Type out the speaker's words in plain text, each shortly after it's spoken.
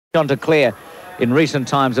Chanticleer in recent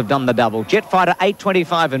times have done the double. Jetfighter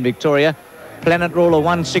 825 in Victoria. Planet Ruler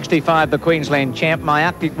 165, the Queensland champ. My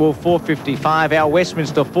Arctic Wolf 455. Our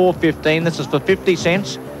Westminster 415. This is for 50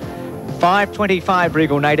 cents. 525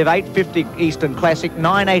 Regal Native, 850 Eastern Classic,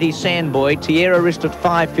 980 Sandboy, Tierra Wrist at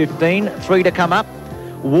 515. 3 to come up.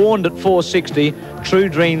 Warned at 460. True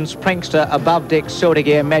Dreams, Prankster, Above Deck, Celtic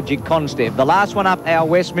Air, Magic Constev. The last one up, our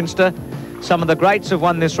Westminster. Some of the greats have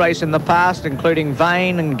won this race in the past, including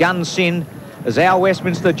Vane and Gun Sin, as our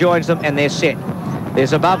Westminster joins them, and they're set.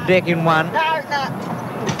 There's Above Deck in one.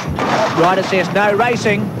 Right, it says no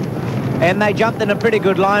racing. And they jumped in a pretty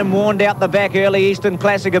good line, warned out the back early. Eastern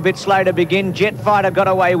Classic a bit slow to begin. Jetfighter got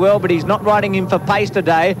away well, but he's not riding in for pace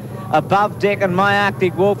today. Above Deck and My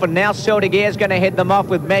Arctic Wolf, and now Celtic Air's going to head them off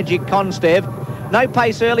with Magic Constev. No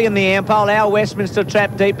pace early in the Ampol. Our Westminster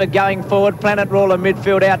trapped deep, but going forward. Planet Ruler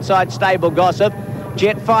midfield outside Stable Gossip.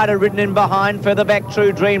 Jetfighter ridden in behind. Further back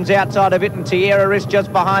True Dreams outside of it, and Tierra Wrist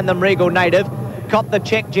just behind them. Regal Native caught the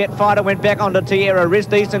check. Jetfighter went back onto Tierra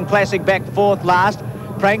Wrist. Eastern Classic back fourth last.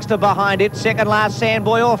 Prankster behind it. Second last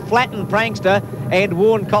Sandboy off flattened Prankster, and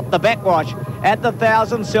Warren caught the backwash. At the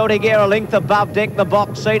 1,000, Celtic Air a length above Deck, the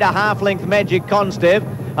box seat, a half length Magic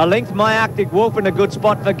Constev. A length My Arctic Wolf in a good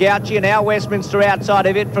spot for Gouchy, and our Westminster outside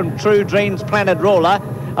of it from True Dreams, Planet Ruler.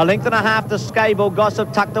 A length and a half to Stable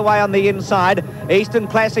Gossip tucked away on the inside. Eastern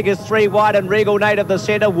Classic is 3 wide, and Regal Native the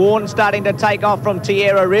centre. Warren starting to take off from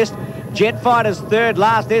Tierra Wrist. Jetfighter's third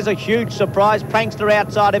last. There's a huge surprise. Prankster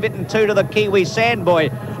outside of it, and 2 to the Kiwi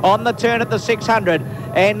Sandboy. On the turn at the 600.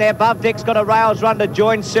 And Above Deck's got a rails run to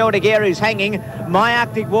join Celtic Air, who's hanging. My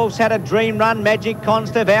Arctic Wolf's had a dream run. Magic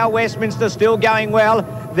Constev, our Westminster still going well.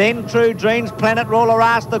 Then True Dreams, Planet Ruler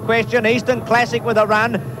asked the question. Eastern Classic with a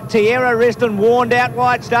run. Tierra Wrist and Warned out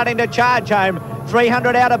wide, starting to charge home.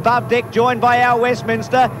 300 out Above Deck, joined by our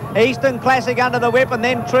Westminster. Eastern Classic under the whip, and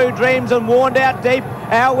then True Dreams and Warned out deep.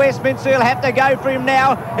 Our Westminster will have to go for him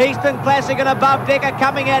now. Eastern Classic and Above Deck are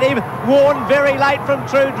coming at him. Warned very late from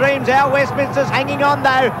True Dreams. Our Westminster's hanging on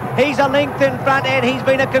though. He's a length in front, and he's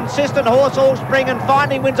been a consistent horse all spring, and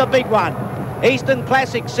finally wins a big one. Eastern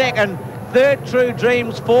Classic second. Third True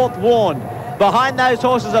Dreams, fourth Warned. Behind those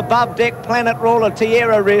horses Above Deck, Planet Ruler,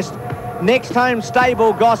 Tierra Wrist. Next home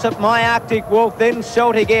Stable Gossip, My Arctic Wolf, then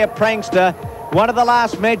Celtic Air, Prankster. One of the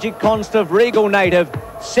last Magic Constev, Regal Native.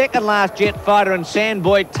 Second last Jetfighter, and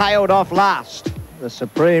Sandboy tailed off last. The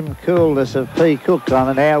supreme coolness of P. Cook on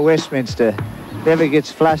an our Westminster. Never gets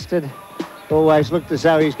flustered. Always looked as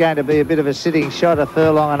though he's going to be a bit of a sitting shot, a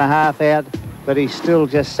furlong and a half out. But he still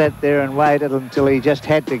just sat there and waited until he just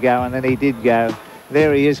had to go, and then he did go.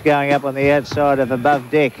 There he is going up on the outside of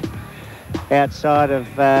Above Deck. Outside of,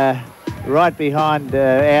 right behind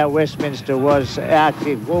our Westminster was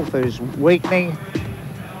Arctic Wolf, who's weakening.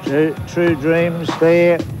 True Dreams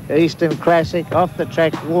there. Eastern Classic, off the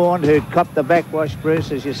track Warned, who'd copped the backwash,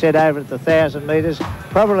 Bruce, as you said, over at the 1,000 metres.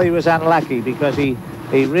 Probably was unlucky because he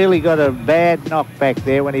really got a bad knock back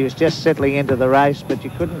there when he was just settling into the race, but you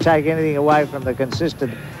couldn't take anything away from the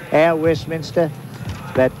consistent our Westminster.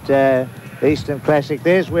 But Eastern Classic,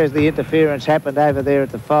 there's where the interference happened over there at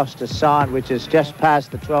the Foster sign, which is just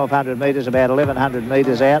past the 1,200 metres, about 1,100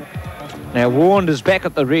 metres out. Now Warned is back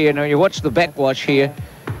at the rear. Now you watch the backwash here.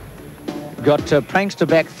 Got Prankster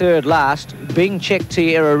back third last. Bing checked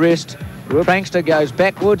Tierra Wrist. Prankster goes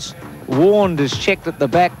backwards. Warned is checked at the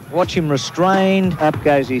back. Watch him restrained. Up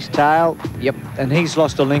goes his tail. Yep, and he's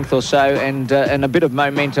lost a length or so, and a bit of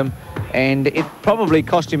momentum, and it probably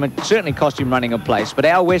cost him. It certainly cost him running a place. But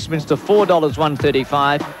our Westminster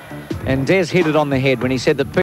 $4.135, and Des hit it on the head when he said that